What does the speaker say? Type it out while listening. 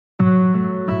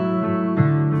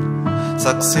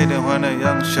Succeeding when a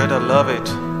young should love it.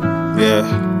 Yeah.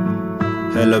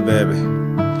 Hello, baby.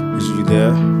 Is you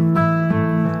there?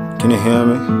 Can you hear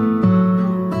me?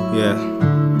 Yeah.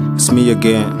 It's me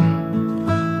again.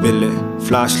 Billy.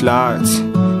 Flashlights.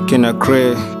 Kenna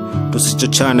Crae.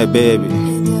 Tusichochane, baby.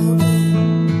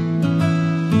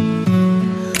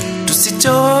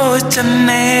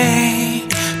 Tusichochane,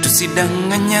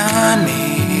 tusidanganyane.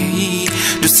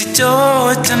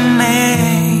 Tusichochane,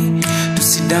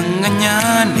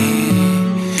 tusidanganyane.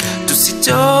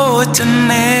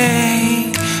 Tusichochane,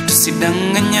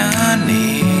 tusidanganyane.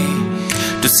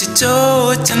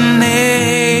 Tusichochane,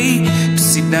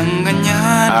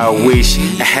 tusidanganyane. I wish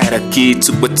I had a key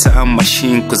to a time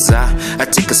machine, cause I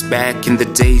take us back in the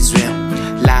days when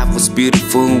life was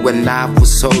beautiful, when life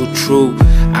was so true.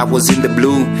 I was in the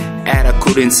blue and I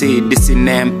couldn't see this in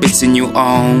and pissing you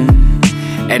on.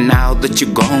 And now that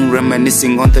you're gone,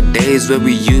 reminiscing on the days where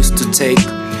we used to take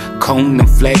cone and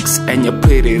flex, and your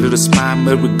pretty little smile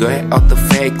may regret all the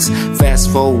fakes. Fast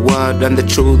forward and the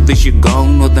truth is you're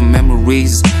gone. All the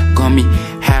memories got me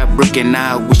heartbroken.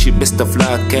 I wish you best of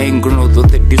luck. I ain't grown all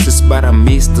the deuces, but I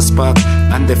miss the spark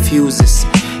and the fuses.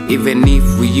 Even if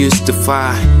we used to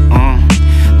fight,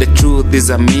 the truth is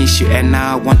I miss you and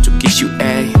I want to kiss you,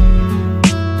 ayy.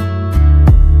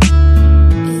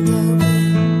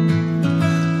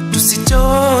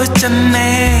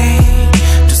 Tusichochane,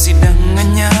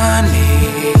 tusidanganyane.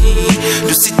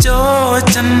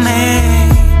 Tusichochane,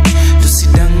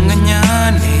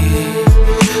 tusidanganyane.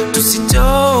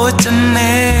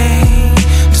 Tusichochane,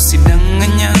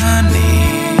 tusidanganyane.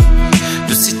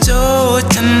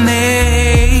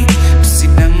 Tusichochane,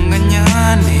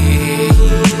 tusidanganyane.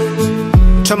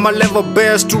 Try my level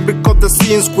best to record the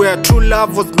scenes where true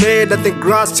love was made and the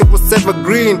grass it was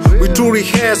evergreen. We truly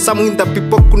had something that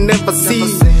people could never see.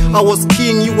 I was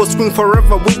king, you was queen,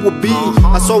 forever we would be.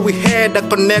 I saw we had a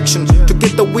connection.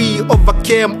 Together we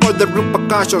overcame all the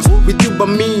repercussions. With you but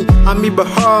me, and me but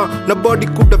her. Nobody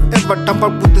could have ever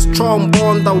tampered with the strong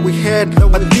bond that we had.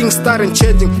 But things started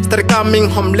changing, started coming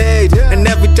home late. And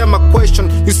every time I question,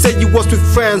 you said you was with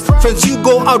friends. Friends you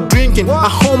go out drinking, at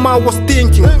home I was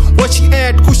thinking what she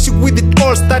had, who she with, it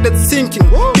all started sinking.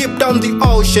 Deep down the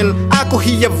ocean, I could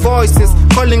hear voices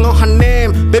calling on her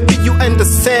name. Baby you ain't the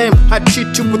same. I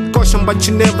treat you with caution but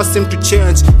you never seem to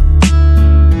change.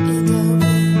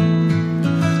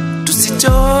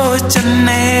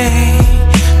 Tusichochane,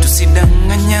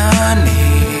 tusidanganyane.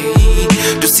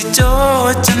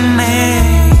 Tusichochane,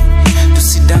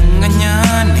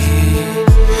 tusidanganyane.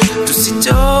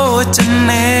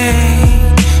 Tusichochane,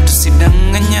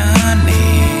 tusidanganyane.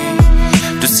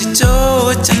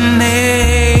 Tusichochane,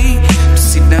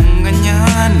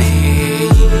 tusidanganyane.